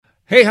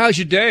Hey, how's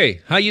your day?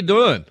 How you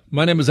doing?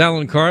 My name is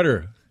Alan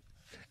Carter.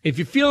 If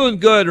you're feeling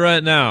good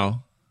right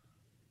now,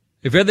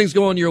 if everything's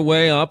going your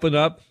way, up and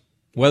up,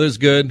 weather's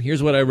good,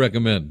 here's what I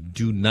recommend.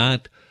 Do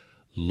not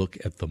look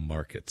at the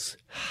markets.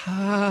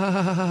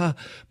 Ha!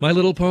 My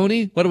Little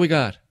Pony, what do we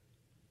got?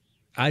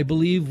 I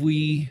believe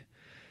we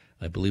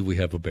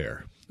have a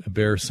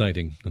bear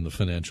sighting in the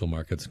financial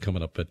markets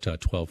coming up at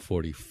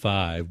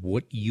 12:45.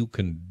 What you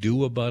can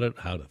do about it,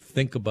 how to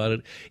think about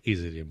it,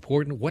 is it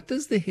important? What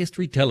does the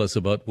history tell us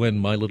about when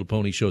My Little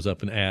Pony shows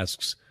up and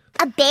asks?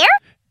 A bear?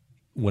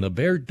 When a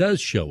bear does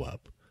show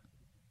up,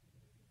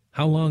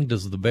 how long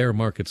does the bear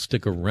market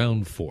stick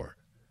around for?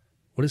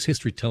 What does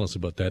history tell us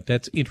about that?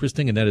 That's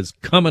interesting, and that is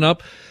coming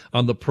up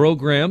on the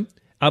program.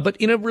 But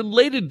in a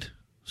related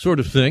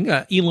sort of thing,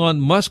 Elon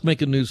Musk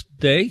making news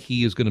today.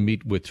 He is going to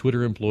meet with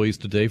Twitter employees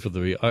today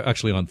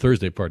on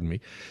Thursday,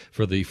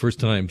 for the first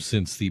time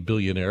since the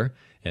billionaire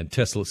and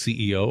Tesla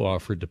CEO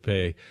offered to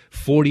pay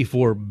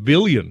 $44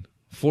 billion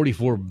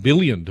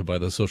to buy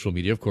the social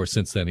media. Of course,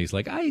 since then, he's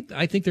like,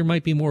 I think there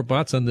might be more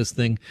bots on this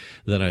thing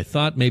than I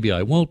thought. Maybe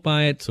I won't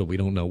buy it, so we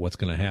don't know what's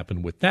going to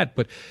happen with that.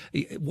 But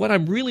what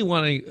I'm really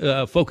wanting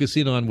to focus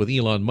in on with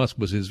Elon Musk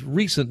was his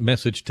recent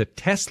message to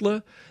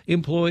Tesla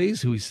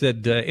employees, who he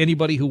said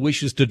anybody who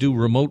wishes to do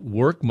remote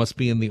work must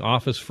be in the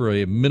office for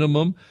a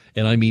minimum,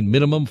 and I mean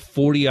minimum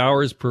 40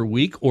 hours per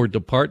week, or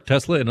depart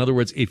Tesla. In other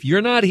words, if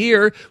you're not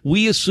here,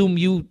 we assume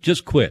you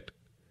just quit.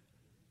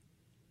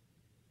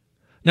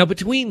 Now,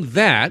 between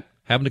that,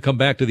 having to come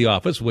back to the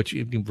office, which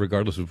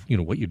regardless of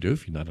what you do,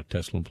 if you're not a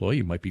Tesla employee,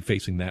 you might be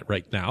facing that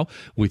right now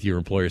with your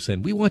employer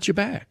saying, we want you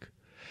back.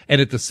 And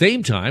at the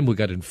same time, we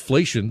got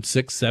inflation,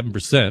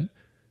 6-7%.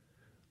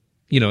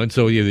 And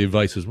so the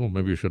advice is, well,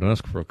 maybe you should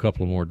ask for a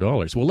couple more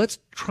dollars. Well, let's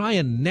try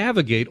and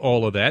navigate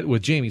all of that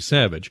with Jamie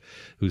Savage,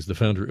 who's the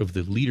founder of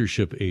the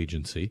Leadership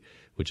Agency,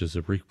 which is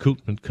a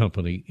recruitment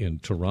company in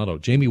Toronto.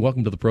 Jamie,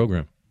 welcome to the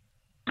program.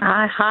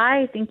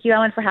 Hi. Thank you,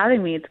 Alan, for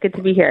having me. It's good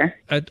to be here.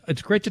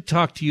 It's great to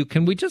talk to you.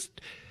 Can we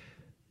just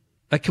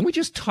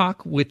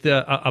talk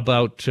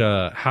about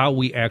how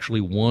we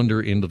actually wander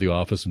into the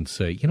office and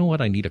say, you know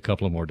what, I need a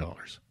couple of more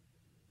dollars?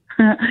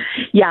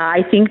 Yeah,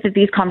 I think that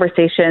these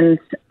conversations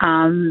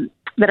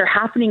that are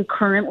happening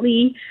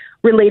currently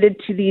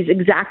related to these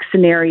exact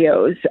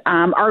scenarios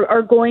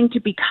are going to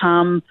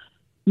become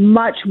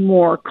much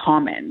more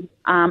common.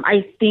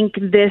 I think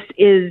this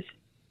is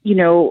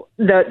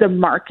the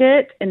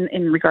market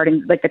in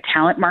regarding like the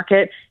talent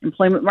market,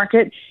 employment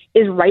market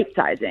is right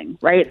sizing,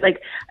 right?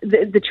 Like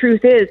the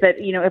truth is that,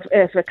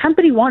 if a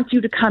company wants you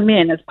to come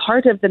in as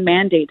part of the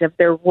mandate of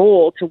their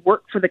role to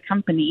work for the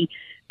company,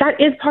 that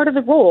is part of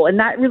the role. And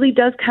that really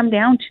does come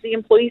down to the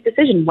employee's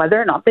decision,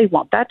 whether or not they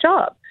want that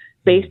job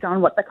based on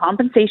what the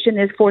compensation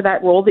is for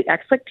that role, the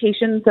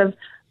expectations of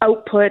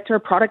output or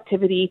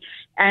productivity,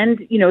 and,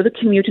 the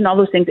commute and all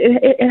those things.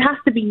 It has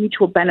to be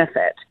mutual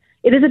benefit.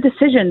 It is a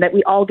decision that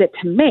we all get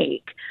to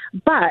make.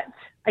 But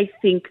I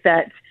think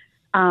that,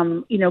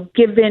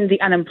 given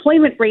the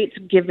unemployment rates,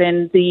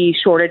 given the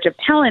shortage of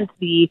talent,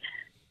 the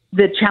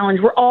challenge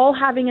we're all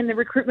having in the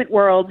recruitment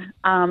world,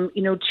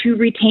 to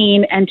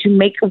retain and to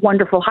make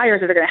wonderful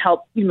hires that are going to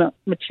help,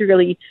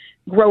 materially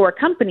grow our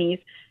companies,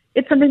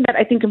 it's something that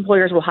I think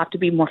employers will have to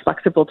be more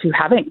flexible to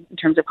having in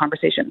terms of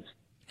conversations.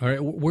 All right.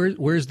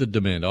 Where's the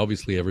demand?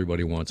 Obviously,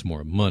 everybody wants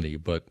more money,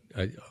 but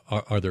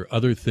are there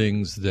other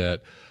things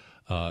that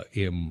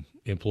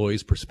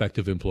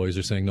prospective employees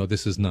are saying, no,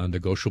 this is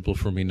non-negotiable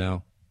for me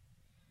now?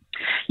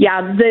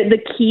 Yeah, the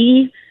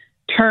key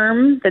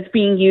term that's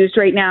being used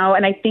right now,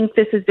 and I think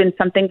this has been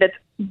something that's,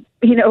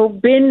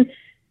 been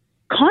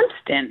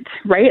constant,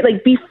 right?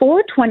 Like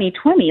before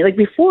 2020,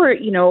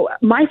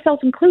 myself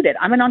included,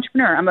 I'm an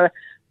entrepreneur.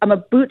 I'm a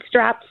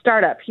bootstrap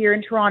startup here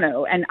in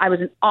Toronto, and I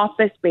was an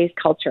office-based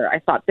culture. I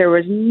thought there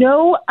was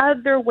no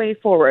other way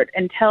forward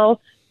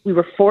until we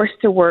were forced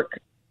to work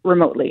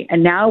remotely.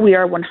 And now we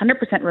are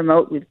 100%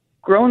 remote. We've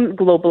grown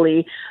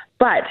globally.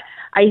 But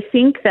I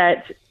think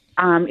that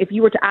if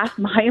you were to ask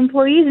my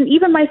employees and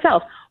even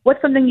myself,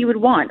 what's something you would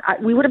want?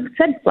 We would have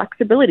said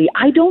flexibility.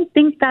 I don't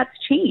think that's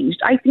changed.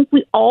 I think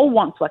we all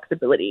want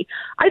flexibility.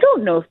 I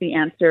don't know if the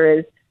answer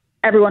is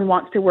everyone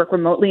wants to work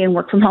remotely and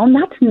work from home.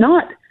 That's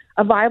not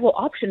a viable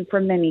option for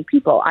many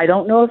people. I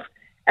don't know if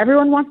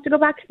everyone wants to go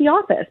back to the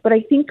office. But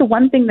I think the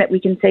one thing that we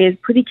can say is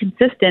pretty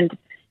consistent,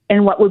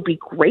 and what would be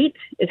great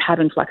is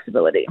having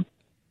flexibility.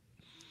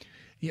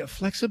 Yeah,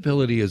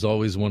 flexibility is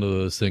always one of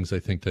those things I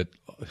think that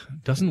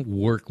doesn't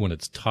work when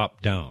it's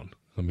top down.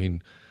 I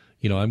mean,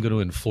 I'm going to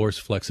enforce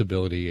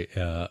flexibility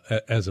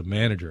as a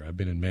manager. I've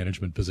been in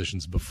management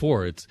positions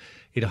before. It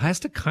has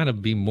to kind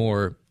of be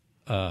more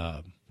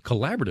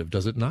collaborative,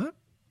 does it not?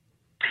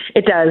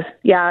 It does,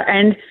 yeah.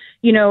 And,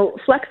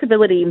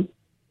 flexibility,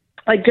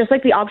 just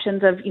like the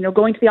options of,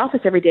 going to the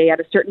office every day at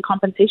a certain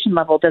compensation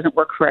level doesn't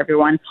work for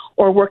everyone,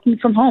 or working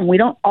from home. We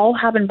don't all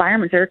have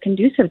environments that are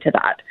conducive to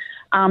that.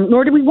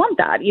 Nor do we want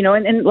that,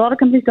 and a lot of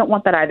companies don't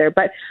want that either.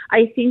 But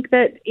I think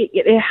that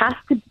it has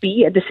to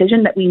be a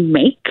decision that we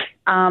make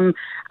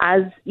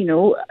as,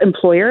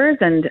 employers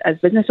and as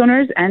business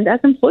owners and as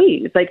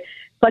employees. Like,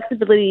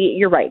 flexibility,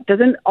 you're right,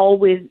 doesn't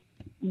always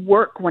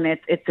work when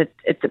it's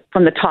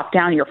from the top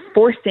down. You're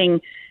forcing,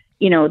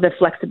 the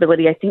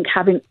flexibility. I think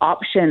having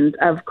options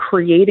of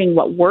creating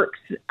what works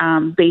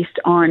based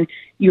on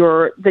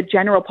the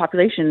general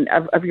population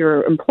of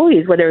your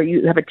employees, whether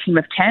you have a team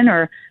of 10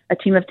 or a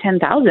team of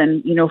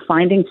 10,000,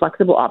 finding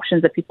flexible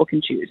options that people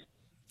can choose.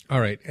 All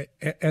right.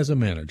 As a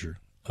manager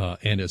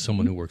and as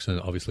someone who works in,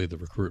 obviously, the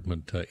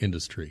recruitment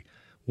industry,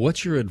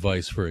 what's your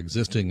advice for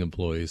existing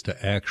employees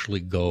to actually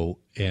go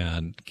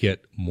and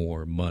get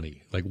more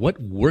money? Like,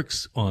 what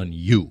works on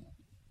you?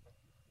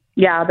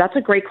 Yeah, that's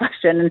a great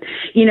question.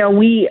 And,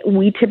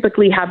 we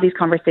typically have these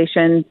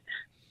conversations,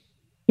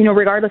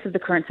 regardless of the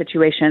current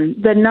situation.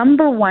 The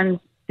number one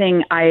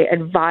thing I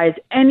advise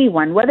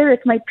anyone, whether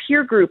it's my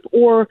peer group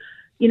or,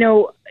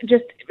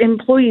 just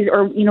employees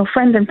or,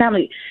 friends and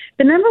family,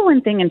 the number one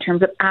thing in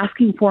terms of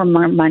asking for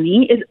more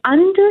money is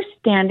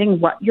understanding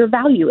what your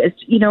value is,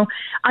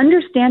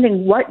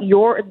 understanding what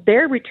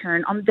their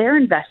return on their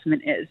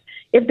investment is.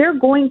 If they're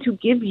going to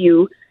give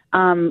you,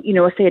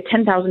 say a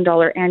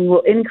 $10,000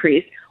 annual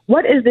increase,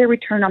 what is their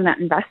return on that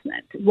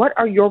investment? What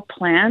are your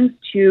plans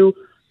to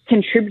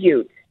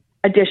contribute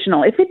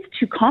additional? If it's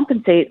to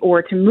compensate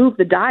or to move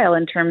the dial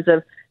in terms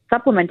of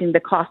supplementing the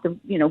cost of,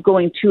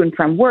 going to and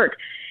from work,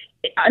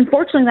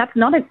 unfortunately, that's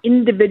not an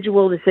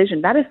individual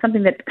decision. That is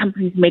something that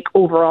companies make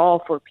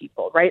overall for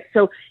people, right?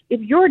 So if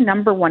your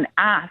number one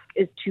ask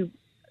is to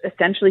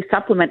essentially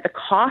supplement the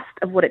cost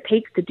of what it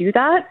takes to do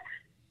that,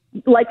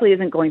 likely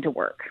isn't going to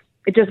work.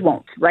 It just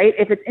won't, right?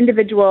 If it's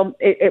individual,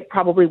 it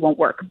probably won't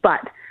work.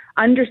 But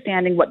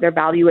understanding what their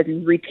value is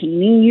and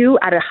retaining you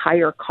at a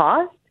higher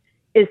cost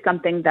is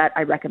something that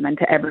I recommend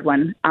to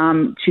everyone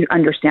to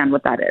understand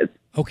what that is.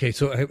 Okay,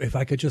 so if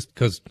I could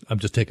because I'm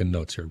just taking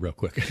notes here real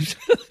quick.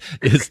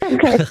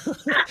 Okay.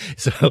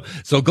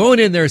 So going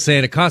in there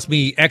saying it cost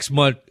me X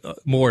much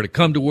more to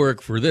come to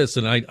work for this,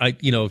 and I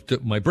to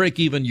my break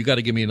even, you got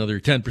to give me another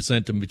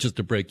 10% just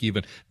to break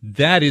even.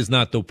 That is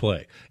not the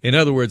play. In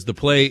other words, the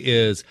play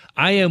is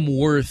I am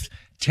worth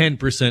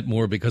 10%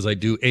 more because I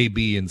do A,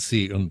 B, and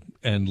C,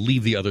 and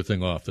leave the other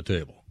thing off the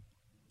table.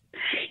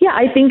 Yeah,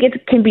 I think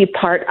it can be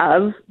part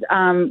of,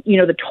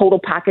 the total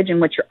package in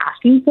what you're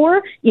asking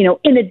for,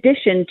 in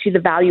addition to the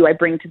value I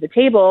bring to the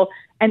table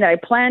and that I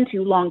plan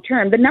to long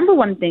term. The number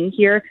one thing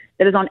here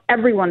that is on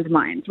everyone's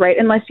minds, right?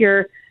 Unless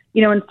you're,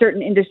 in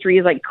certain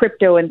industries like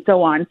crypto and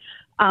so on,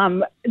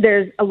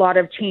 there's a lot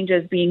of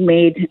changes being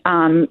made,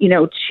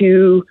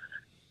 to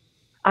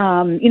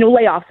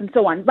layoffs and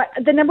so on. But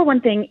the number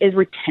one thing is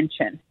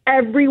retention.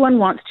 Everyone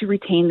wants to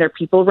retain their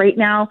people right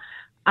now.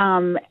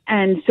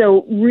 And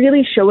so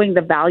really showing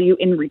the value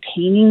in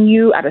retaining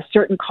you at a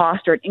certain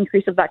cost or an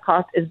increase of that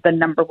cost is the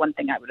number one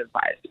thing I would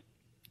advise.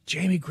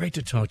 Jamie, great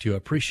to talk to you. I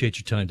appreciate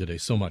your time today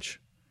so much.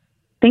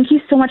 Thank you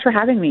so much for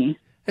having me.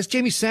 That's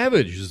Jamie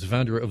Savage, who's the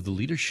founder of the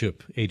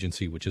Leadership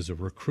Agency, which is a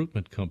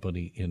recruitment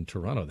company in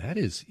Toronto. That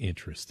is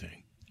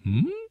interesting.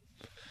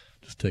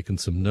 Just taking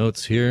some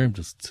notes here.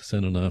 Just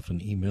sending off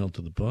an email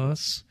to the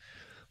boss.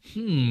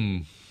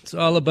 It's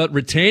all about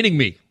retaining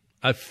me.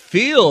 I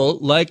feel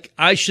like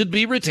I should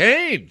be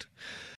retained.